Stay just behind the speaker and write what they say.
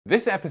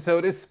This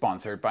episode is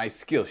sponsored by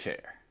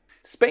Skillshare.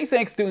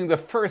 SpaceX doing the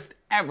first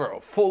ever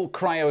full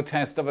cryo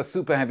test of a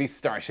Super Heavy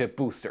Starship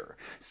booster.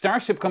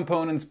 Starship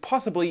components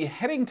possibly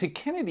heading to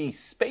Kennedy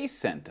Space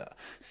Center.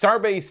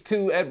 Starbase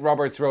 2 at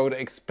Roberts Road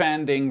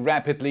expanding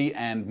rapidly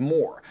and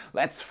more.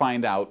 Let's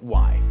find out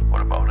why. What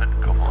about it?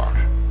 Go for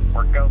launch.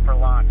 We're go for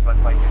launch. Looks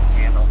like it's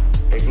handled.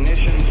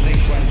 Ignition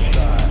sequence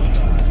start.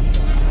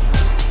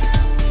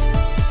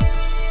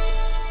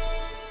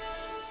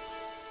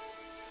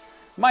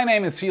 My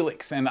name is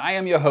Felix and I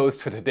am your host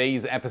for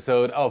today's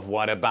episode of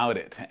What About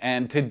It?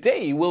 And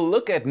today we'll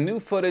look at new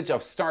footage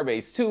of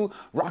Starbase 2,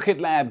 Rocket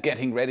Lab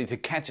getting ready to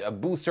catch a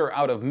booster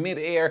out of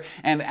mid-air,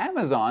 and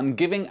Amazon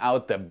giving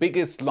out the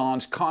biggest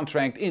launch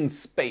contract in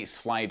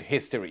spaceflight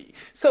history.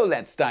 So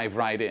let's dive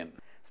right in.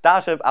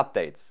 Starship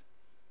updates.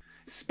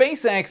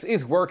 SpaceX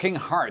is working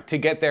hard to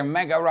get their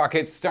mega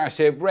rocket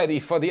Starship ready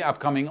for the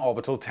upcoming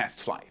orbital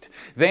test flight.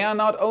 They are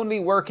not only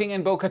working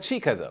in Boca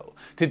Chica though.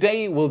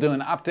 Today we'll do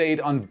an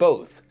update on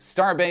both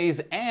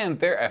Starbase and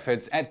their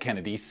efforts at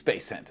Kennedy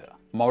Space Center.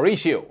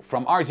 Mauricio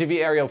from RGV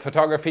Aerial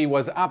Photography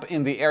was up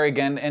in the air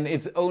again, and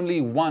it's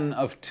only one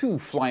of two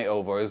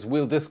flyovers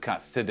we'll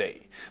discuss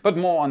today. But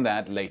more on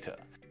that later.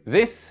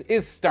 This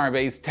is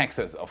Starbase,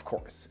 Texas, of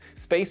course,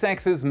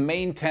 SpaceX's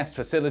main test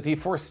facility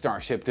for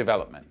Starship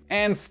development.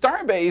 And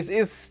Starbase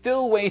is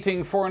still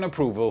waiting for an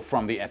approval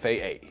from the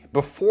FAA.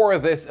 Before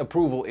this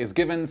approval is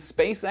given,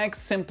 SpaceX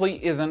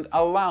simply isn't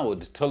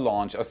allowed to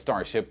launch a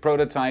Starship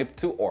prototype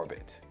to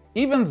orbit.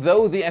 Even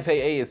though the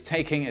FAA is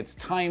taking its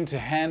time to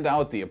hand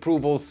out the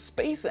approvals,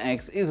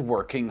 SpaceX is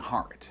working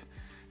hard.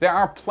 There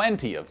are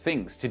plenty of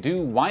things to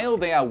do while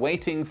they are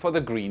waiting for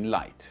the green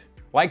light.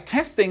 Like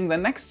testing the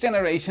next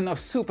generation of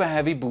Super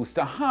Heavy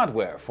booster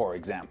hardware, for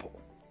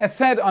example. As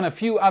said on a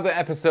few other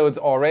episodes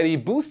already,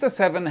 Booster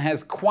 7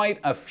 has quite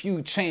a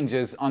few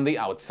changes on the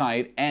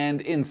outside and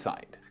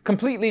inside.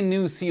 Completely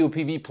new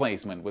COPV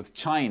placement with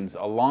chines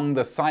along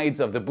the sides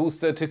of the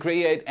booster to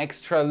create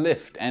extra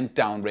lift and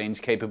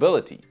downrange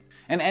capability.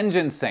 An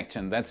engine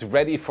section that's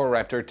ready for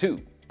Raptor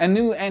 2. A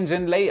new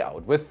engine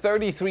layout with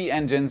 33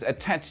 engines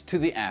attached to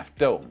the aft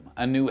dome.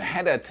 A new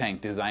header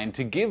tank design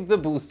to give the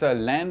booster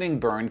landing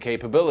burn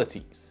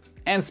capabilities.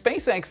 And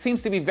SpaceX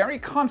seems to be very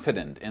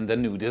confident in the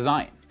new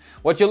design.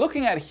 What you're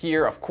looking at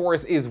here, of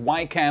course, is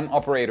YCAM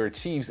Operator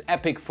Chief's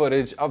epic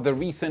footage of the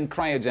recent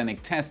cryogenic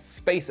tests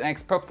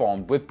SpaceX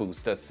performed with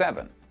Booster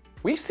 7.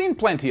 We've seen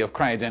plenty of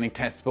cryogenic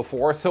tests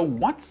before, so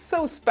what's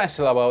so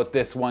special about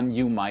this one,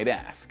 you might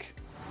ask?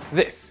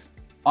 This.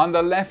 On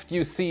the left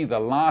you see the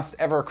last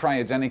ever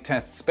cryogenic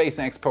test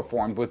SpaceX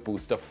performed with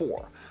Booster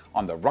 4.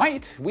 On the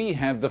right we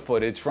have the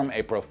footage from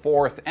April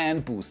 4th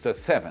and Booster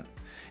 7.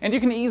 And you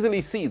can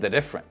easily see the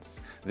difference.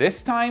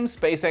 This time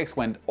SpaceX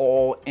went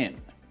all in.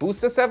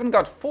 Booster 7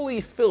 got fully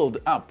filled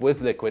up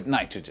with liquid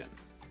nitrogen.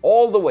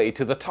 All the way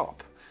to the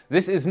top.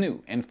 This is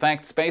new. In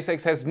fact,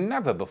 SpaceX has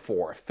never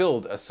before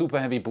filled a Super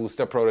Heavy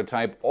booster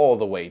prototype all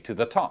the way to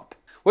the top.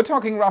 We're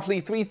talking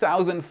roughly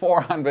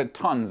 3,400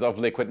 tons of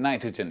liquid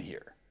nitrogen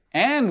here.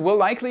 And we're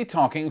likely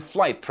talking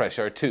flight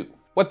pressure too.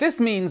 What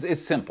this means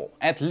is simple.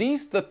 At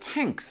least the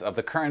tanks of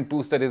the current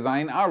booster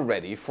design are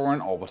ready for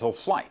an orbital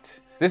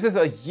flight. This is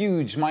a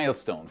huge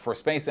milestone for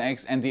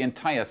SpaceX and the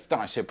entire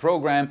Starship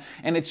program,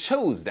 and it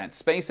shows that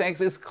SpaceX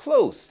is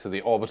close to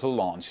the orbital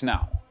launch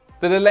now.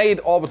 The delayed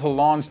orbital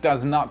launch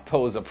does not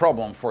pose a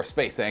problem for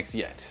SpaceX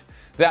yet.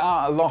 There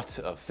are a lot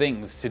of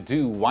things to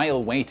do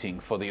while waiting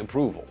for the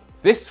approval.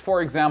 This,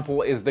 for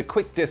example, is the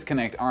quick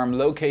disconnect arm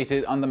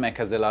located on the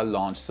Mechazilla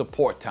launch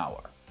support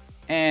tower.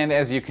 And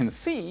as you can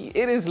see,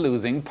 it is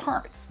losing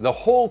parts. The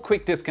whole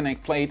quick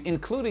disconnect plate,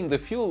 including the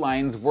fuel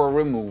lines, were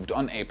removed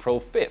on April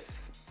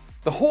 5th.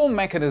 The whole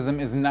mechanism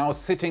is now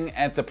sitting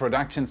at the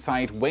production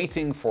site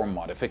waiting for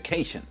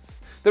modifications.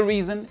 The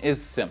reason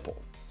is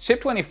simple. Ship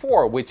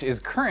 24, which is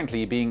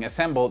currently being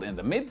assembled in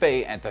the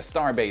mid-bay at the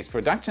Starbase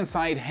production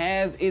site,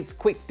 has its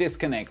quick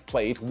disconnect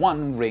plate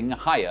one ring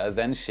higher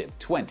than Ship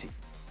 20.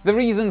 The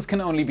reasons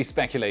can only be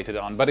speculated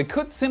on, but it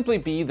could simply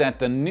be that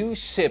the new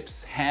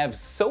ships have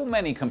so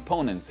many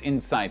components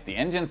inside the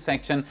engine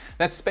section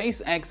that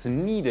SpaceX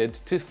needed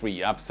to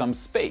free up some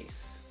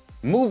space.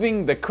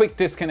 Moving the quick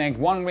disconnect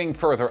one ring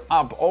further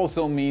up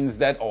also means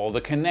that all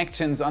the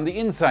connections on the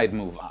inside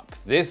move up.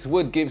 This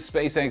would give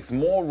SpaceX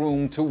more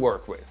room to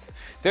work with.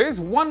 There's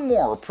one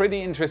more pretty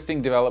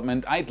interesting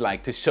development I'd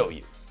like to show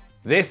you.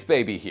 This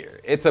baby here.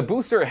 It's a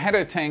booster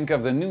header tank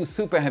of the new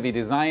Super Heavy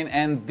design,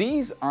 and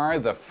these are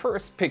the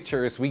first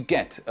pictures we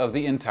get of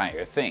the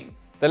entire thing.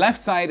 The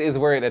left side is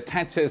where it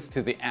attaches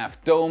to the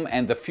aft dome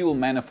and the fuel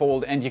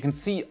manifold, and you can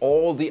see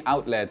all the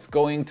outlets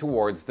going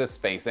towards the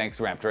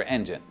SpaceX Raptor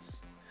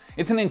engines.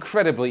 It's an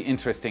incredibly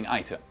interesting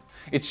item.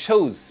 It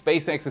shows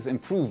SpaceX's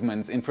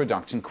improvements in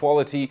production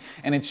quality,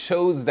 and it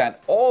shows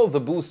that all the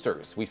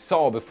boosters we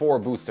saw before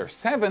Booster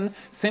 7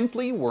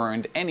 simply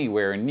weren't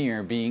anywhere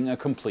near being a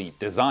complete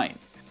design.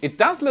 It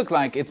does look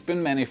like it's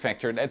been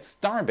manufactured at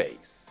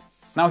Starbase.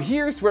 Now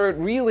here's where it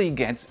really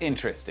gets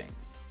interesting.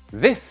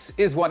 This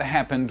is what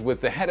happened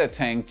with the header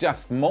tank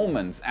just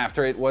moments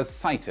after it was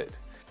sighted.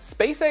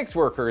 SpaceX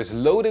workers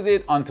loaded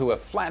it onto a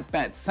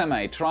flatbed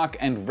semi-truck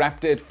and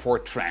wrapped it for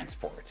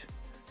transport.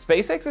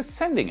 SpaceX is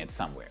sending it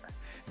somewhere.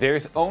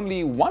 There's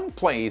only one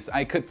place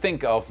I could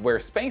think of where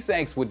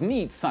SpaceX would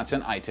need such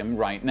an item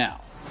right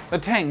now. The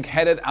tank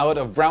headed out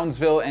of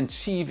Brownsville and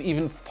Chief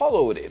even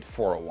followed it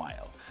for a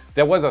while.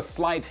 There was a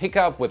slight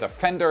hiccup with a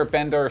fender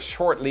bender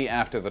shortly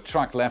after the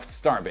truck left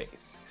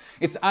Starbase.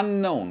 It's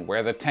unknown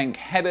where the tank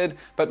headed,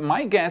 but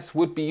my guess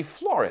would be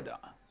Florida.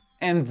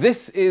 And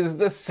this is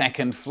the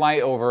second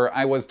flyover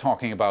I was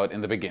talking about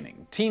in the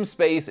beginning. Team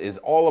Space is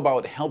all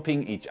about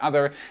helping each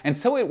other, and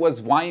so it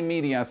was Y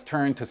Media's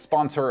turn to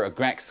sponsor a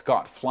Greg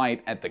Scott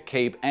flight at the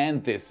Cape,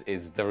 and this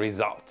is the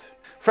result.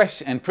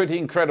 Fresh and pretty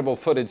incredible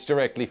footage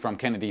directly from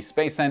Kennedy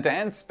Space Center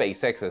and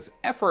SpaceX's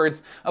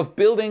efforts of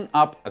building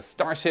up a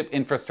Starship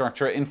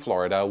infrastructure in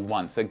Florida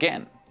once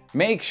again.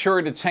 Make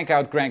sure to check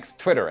out Greg's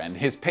Twitter and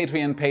his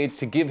Patreon page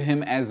to give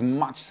him as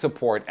much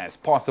support as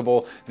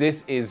possible.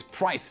 This is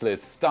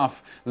priceless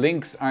stuff.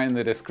 Links are in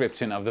the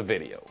description of the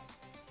video.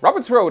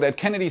 Roberts Road at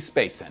Kennedy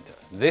Space Center.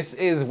 This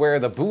is where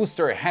the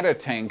booster header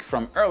tank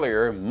from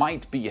earlier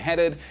might be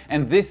headed,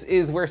 and this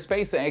is where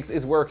SpaceX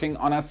is working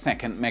on a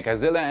second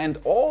Mechazilla and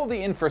all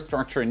the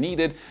infrastructure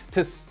needed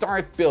to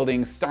start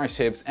building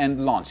Starships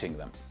and launching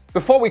them.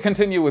 Before we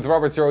continue with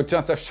Roberts Road,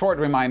 just a short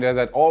reminder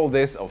that all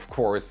this, of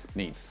course,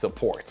 needs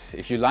support.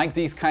 If you like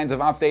these kinds of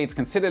updates,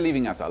 consider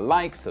leaving us a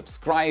like,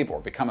 subscribe,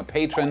 or become a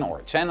patron or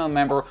a channel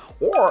member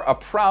or a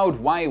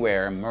proud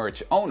YWare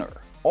merch owner.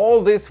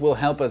 All this will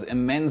help us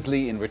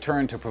immensely in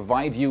return to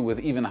provide you with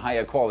even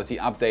higher quality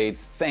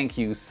updates. Thank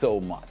you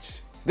so much.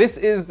 This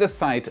is the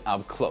site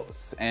up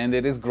close, and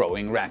it is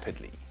growing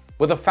rapidly.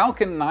 With a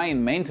Falcon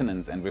 9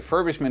 maintenance and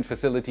refurbishment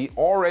facility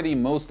already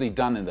mostly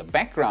done in the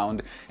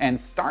background and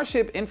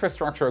Starship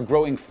infrastructure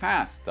growing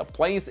fast, the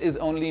place is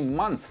only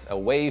months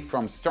away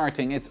from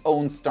starting its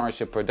own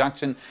Starship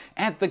production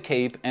at the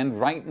Cape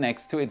and right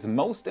next to its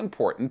most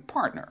important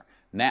partner,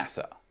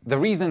 NASA. The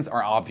reasons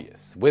are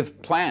obvious.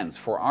 With plans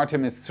for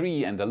Artemis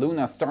 3 and the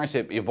Luna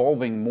Starship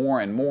evolving more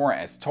and more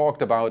as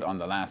talked about on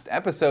the last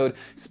episode,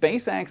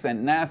 SpaceX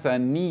and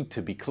NASA need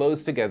to be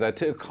close together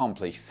to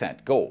accomplish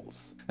set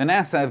goals. The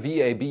NASA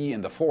VAB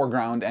in the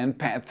foreground and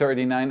Pad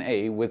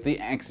 39A with the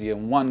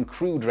Axiom 1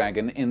 Crew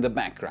Dragon in the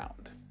background.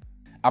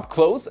 Up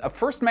close, a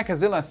first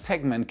Mechazilla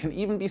segment can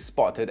even be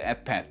spotted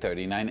at Pad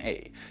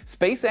 39A.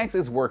 SpaceX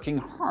is working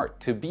hard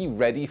to be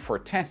ready for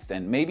test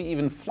and maybe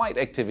even flight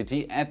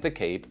activity at the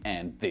Cape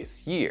and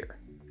this year.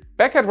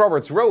 Back at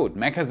Roberts Road,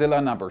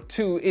 Mechazilla number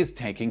 2 is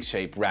taking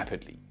shape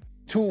rapidly.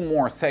 2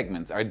 more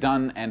segments are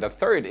done and a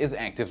third is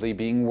actively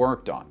being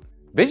worked on.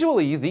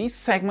 Visually, these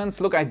segments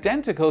look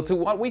identical to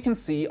what we can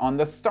see on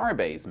the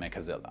Starbase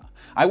Mechazilla.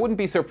 I wouldn't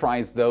be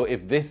surprised though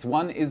if this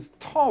one is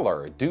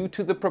taller due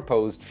to the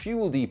proposed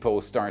fuel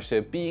depot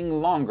Starship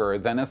being longer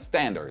than a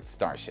standard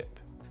Starship.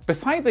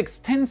 Besides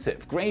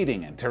extensive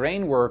grading and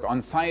terrain work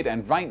on site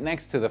and right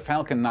next to the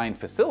Falcon 9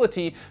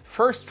 facility,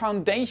 first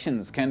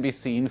foundations can be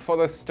seen for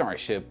the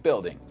Starship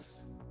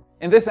buildings.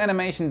 In this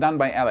animation done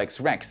by Alex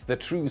Rex, the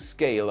true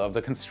scale of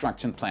the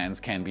construction plans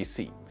can be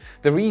seen.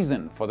 The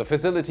reason for the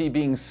facility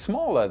being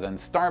smaller than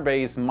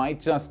Starbase might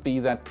just be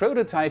that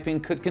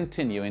prototyping could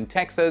continue in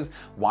Texas,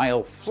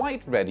 while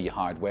flight-ready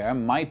hardware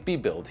might be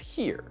built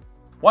here.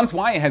 Once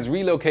Y has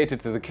relocated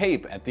to the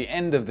Cape at the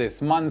end of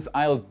this month,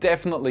 I'll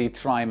definitely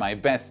try my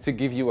best to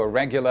give you a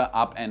regular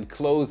up and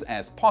close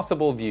as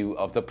possible view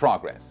of the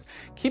progress.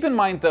 Keep in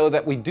mind though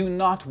that we do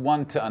not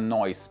want to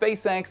annoy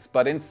SpaceX,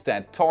 but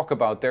instead talk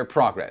about their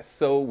progress,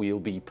 so we'll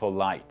be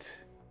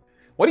polite.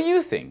 What do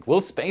you think?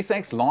 Will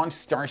SpaceX launch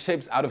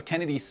Starships out of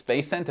Kennedy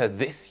Space Center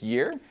this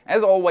year?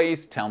 As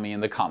always, tell me in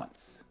the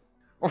comments.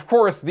 Of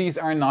course, these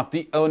are not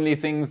the only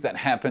things that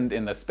happened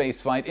in the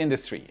spaceflight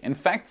industry. In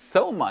fact,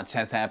 so much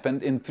has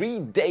happened in 3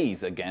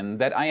 days again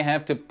that I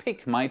have to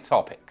pick my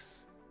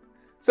topics.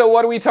 So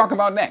what do we talk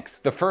about next?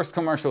 The first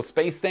commercial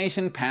space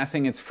station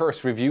passing its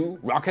first review,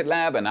 Rocket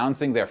Lab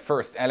announcing their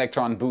first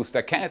Electron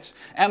booster catch,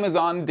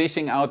 Amazon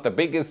dishing out the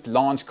biggest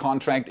launch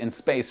contract in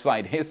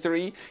spaceflight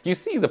history. You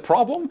see the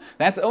problem?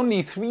 That's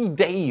only 3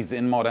 days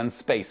in modern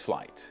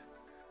spaceflight.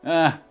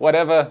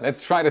 Whatever,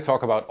 let's try to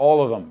talk about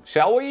all of them,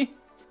 shall we?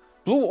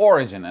 Blue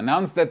Origin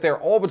announced that their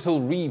Orbital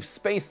Reef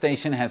space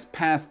station has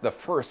passed the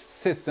first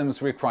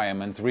systems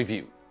requirements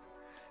review.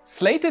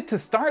 Slated to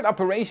start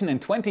operation in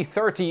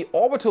 2030,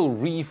 Orbital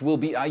Reef will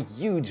be a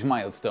huge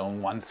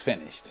milestone once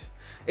finished.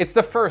 It's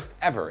the first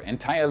ever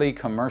entirely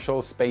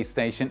commercial space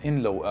station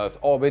in low Earth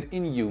orbit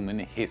in human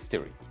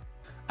history.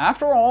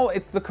 After all,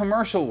 it's the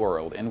commercial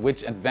world in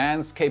which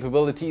advanced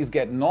capabilities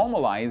get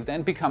normalized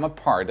and become a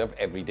part of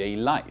everyday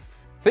life.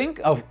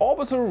 Think of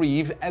Orbital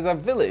Reef as a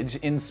village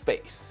in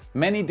space.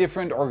 Many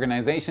different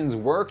organizations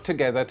work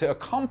together to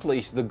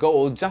accomplish the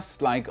goal,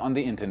 just like on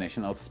the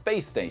International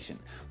Space Station,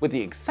 with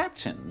the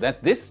exception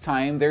that this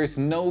time there's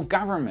no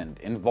government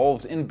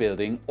involved in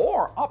building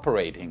or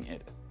operating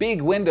it.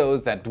 Big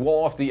windows that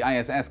dwarf the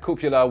ISS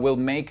cupola will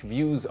make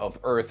views of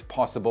Earth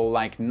possible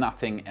like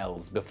nothing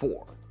else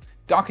before.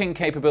 docking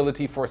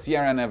capability for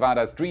Sierra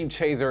Nevada's Dream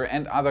Chaser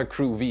and other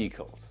crew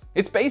vehicles.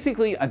 It's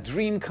basically a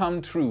dream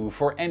come true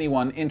for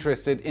anyone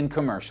interested in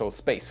commercial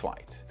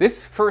spaceflight.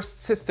 This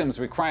first systems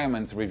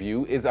requirements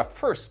review is a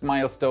first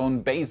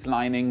milestone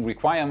baselining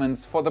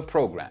requirements for the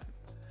program.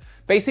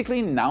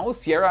 Basically now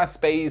Sierra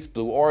Space,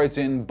 Blue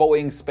Origin,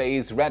 Boeing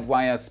Space,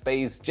 Redwire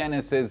Space,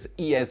 Genesis,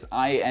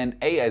 ESI and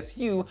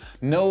ASU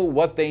know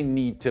what they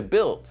need to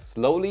build,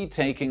 slowly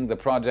taking the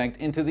project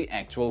into the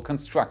actual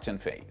construction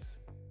phase.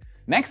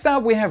 Next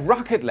up we have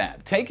Rocket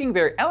Lab taking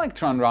their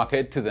Electron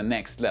rocket to the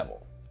next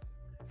level.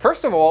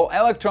 First of all,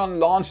 Electron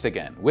launched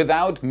again,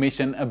 without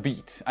mission a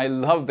beat. I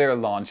love their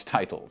launch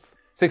titles.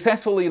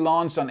 Successfully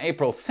launched on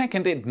April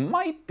 2nd, it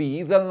might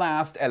be the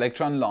last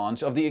Electron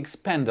launch of the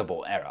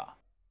expendable era.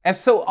 As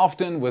so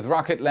often with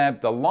Rocket Lab,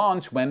 the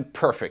launch went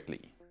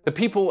perfectly. The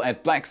people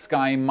at Black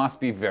Sky must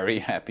be very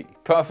happy.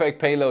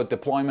 Perfect payload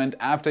deployment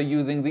after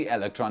using the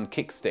Electron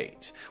kick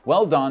stage.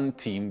 Well done,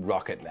 Team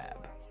Rocket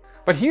Lab.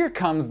 But here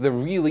comes the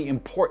really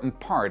important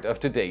part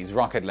of today's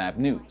Rocket Lab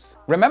news.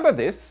 Remember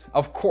this?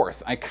 Of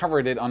course, I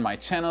covered it on my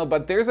channel,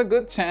 but there's a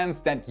good chance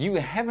that you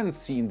haven't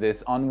seen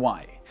this on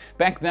Y.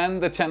 Back then,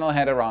 the channel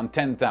had around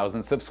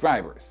 10,000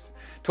 subscribers.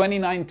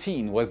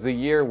 2019 was the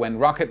year when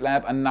Rocket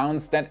Lab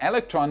announced that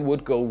Electron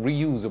would go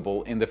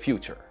reusable in the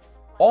future.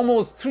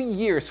 Almost 3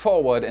 years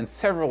forward and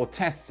several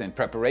tests in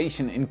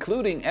preparation,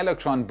 including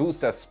Electron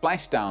booster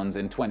splashdowns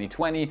in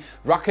 2020,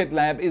 Rocket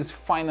Lab is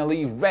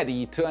finally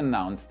ready to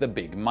announce the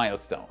big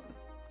milestone.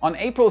 On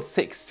April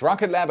 6th,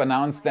 Rocket Lab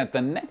announced that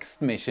the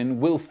next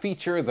mission will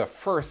feature the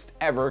first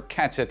ever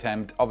catch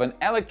attempt of an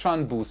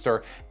Electron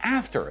booster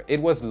after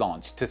it was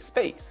launched to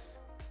space.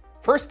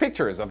 First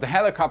pictures of the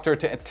helicopter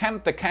to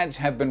attempt the catch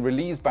have been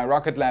released by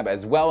Rocket Lab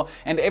as well,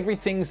 and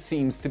everything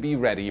seems to be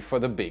ready for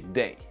the big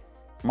day.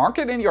 Mark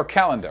it in your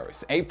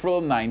calendars.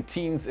 April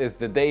 19th is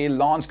the day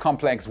Launch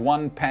Complex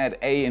 1 Pad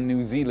A in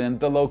New Zealand,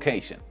 the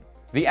location.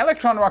 The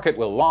Electron rocket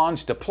will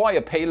launch, deploy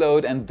a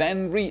payload and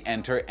then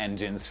re-enter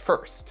engines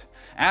first.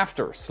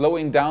 After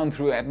slowing down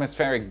through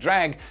atmospheric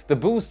drag, the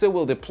booster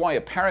will deploy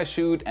a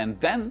parachute and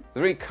then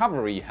the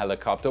recovery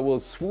helicopter will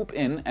swoop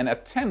in and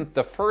attempt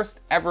the first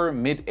ever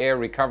mid-air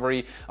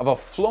recovery of a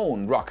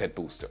flown rocket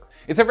booster.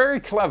 It's a very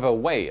clever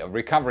way of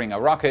recovering a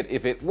rocket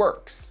if it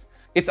works.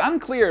 It's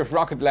unclear if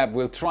Rocket Lab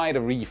will try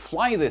to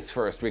refly this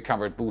first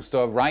recovered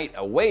booster right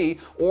away,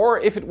 or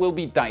if it will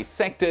be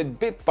dissected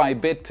bit by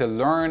bit to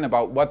learn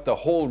about what the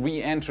whole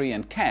re-entry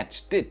and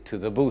catch did to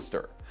the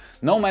booster.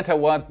 No matter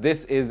what,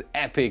 this is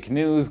epic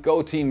news.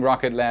 Go Team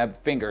Rocket Lab,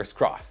 fingers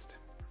crossed.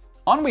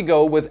 On we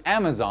go with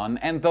Amazon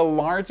and the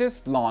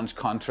largest launch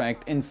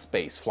contract in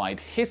spaceflight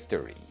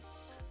history.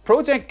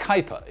 Project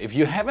Kuiper, if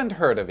you haven't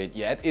heard of it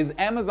yet, is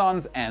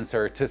Amazon's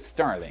answer to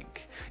Starlink.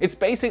 It's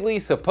basically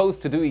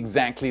supposed to do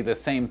exactly the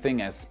same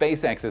thing as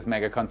SpaceX's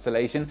mega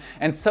constellation,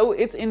 and so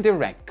it's in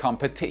direct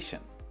competition.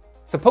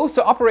 Supposed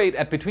to operate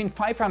at between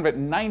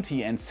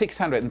 590 and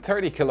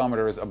 630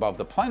 kilometers above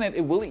the planet,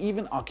 it will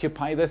even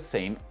occupy the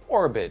same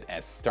orbit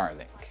as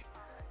Starlink.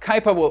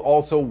 Kuiper will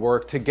also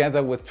work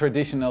together with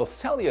traditional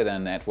cellular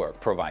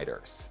network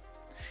providers.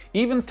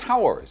 Even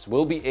towers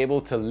will be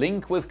able to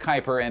link with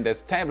Kuiper and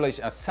establish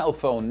a cell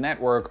phone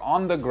network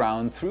on the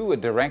ground through a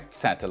direct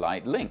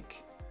satellite link.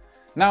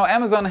 Now,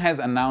 Amazon has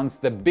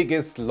announced the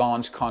biggest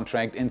launch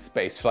contract in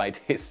spaceflight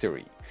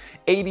history.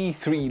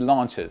 83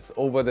 launches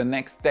over the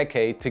next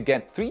decade to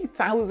get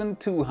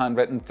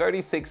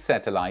 3,236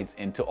 satellites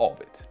into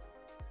orbit.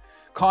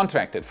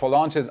 Contracted for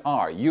launches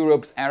are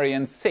Europe's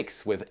Ariane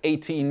 6 with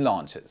 18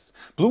 launches,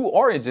 Blue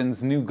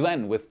Origin's New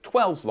Glenn with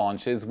 12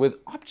 launches with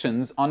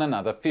options on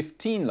another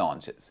 15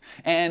 launches,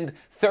 and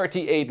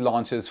 38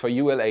 launches for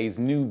ULA's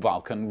New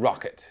Vulcan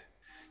rocket.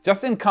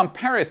 Just in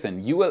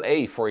comparison,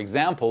 ULA, for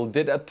example,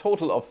 did a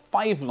total of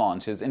 5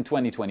 launches in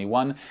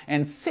 2021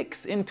 and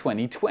 6 in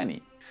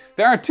 2020.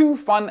 There are two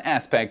fun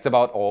aspects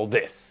about all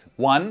this.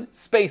 One,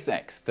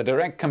 SpaceX, the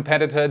direct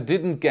competitor,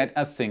 didn't get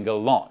a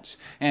single launch.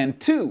 And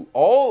two,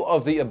 all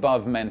of the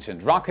above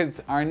mentioned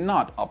rockets are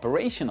not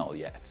operational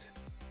yet.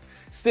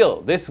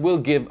 Still, this will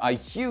give a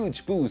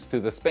huge boost to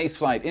the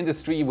spaceflight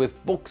industry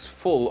with books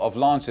full of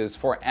launches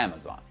for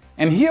Amazon.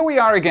 And here we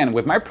are again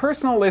with my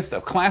personal list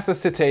of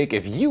classes to take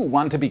if you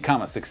want to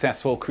become a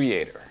successful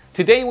creator.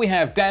 Today we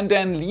have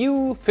Dan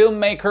Liu,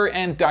 filmmaker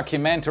and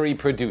documentary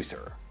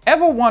producer.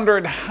 Ever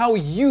wondered how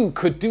you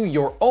could do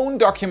your own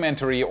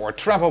documentary or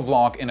travel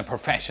vlog in a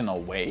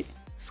professional way?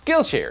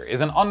 Skillshare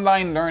is an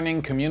online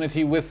learning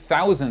community with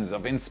thousands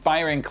of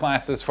inspiring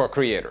classes for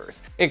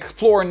creators.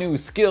 Explore new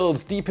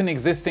skills, deepen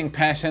existing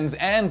passions,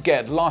 and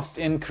get lost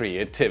in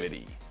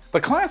creativity.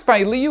 The class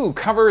by Liu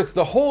covers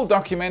the whole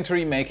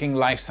documentary making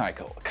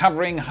lifecycle,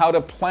 covering how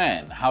to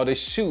plan, how to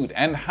shoot,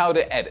 and how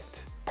to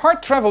edit.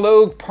 Part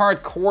travelogue,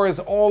 part course,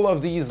 all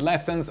of these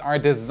lessons are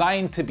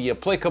designed to be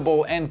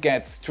applicable and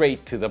get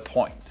straight to the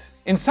point.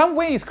 In some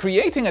ways,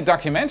 creating a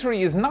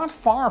documentary is not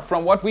far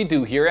from what we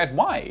do here at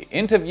Y.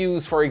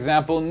 Interviews, for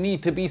example,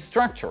 need to be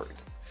structured.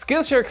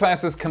 Skillshare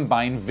classes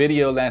combine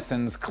video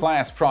lessons,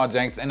 class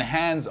projects, and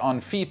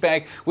hands-on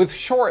feedback with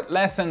short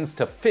lessons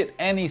to fit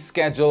any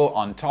schedule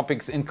on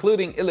topics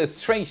including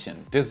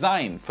illustration,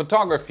 design,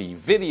 photography,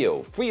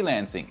 video,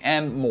 freelancing,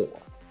 and more.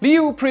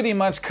 Liu pretty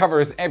much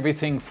covers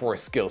everything for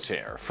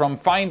Skillshare, from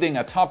finding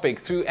a topic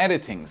through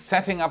editing,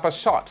 setting up a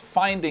shot,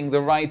 finding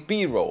the right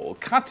B-roll,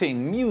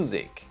 cutting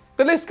music.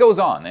 The list goes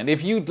on, and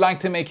if you'd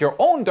like to make your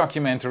own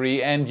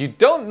documentary and you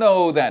don't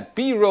know that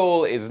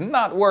B-roll is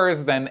not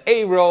worse than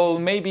A-roll,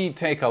 maybe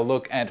take a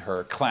look at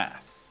her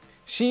class.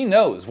 She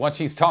knows what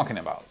she's talking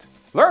about.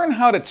 Learn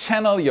how to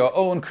channel your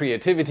own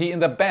creativity in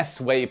the best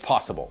way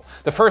possible.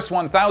 The first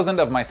 1,000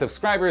 of my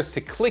subscribers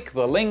to click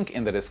the link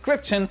in the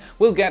description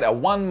will get a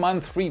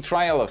 1-month free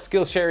trial of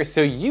Skillshare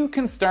so you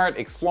can start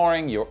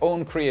exploring your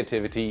own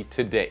creativity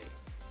today.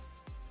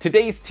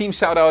 Today's team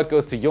shoutout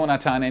goes to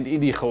Jonathan and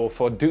Ilicho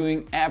for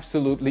doing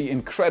absolutely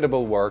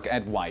incredible work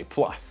at Y+.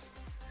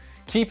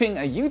 Keeping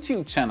a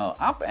YouTube channel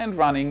up and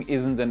running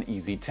isn't an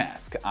easy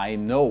task. I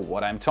know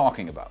what I'm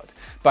talking about.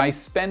 By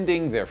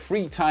spending their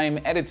free time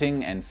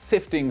editing and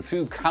sifting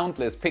through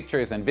countless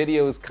pictures and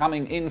videos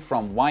coming in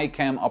from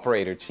YCam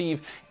Operator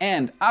Chief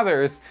and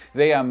others,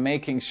 they are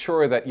making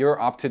sure that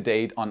you're up to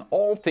date on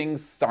all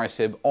things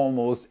Starship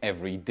almost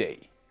every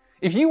day.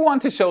 If you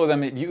want to show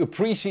them you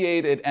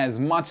appreciate it as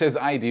much as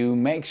I do,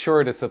 make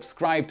sure to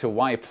subscribe to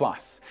Y+.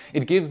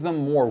 It gives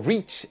them more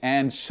reach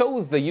and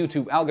shows the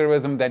YouTube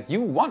algorithm that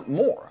you want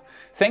more.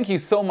 Thank you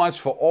so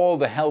much for all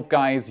the help,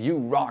 guys. You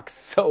rock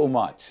so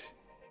much.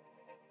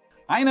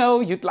 I know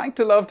you'd like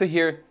to love to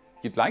hear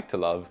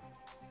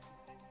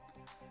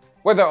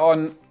whether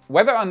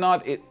or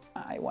not it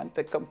I want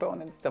the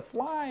components to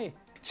fly.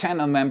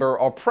 Channel member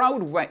or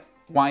proud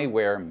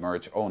Yware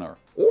merch owner.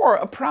 Or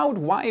a proud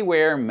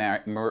Yware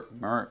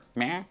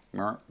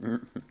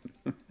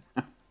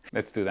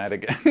Let's do that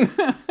again.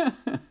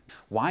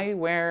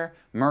 Yware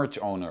merch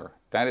owner.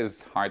 That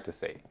is hard to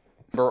say.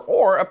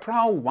 Or a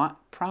proud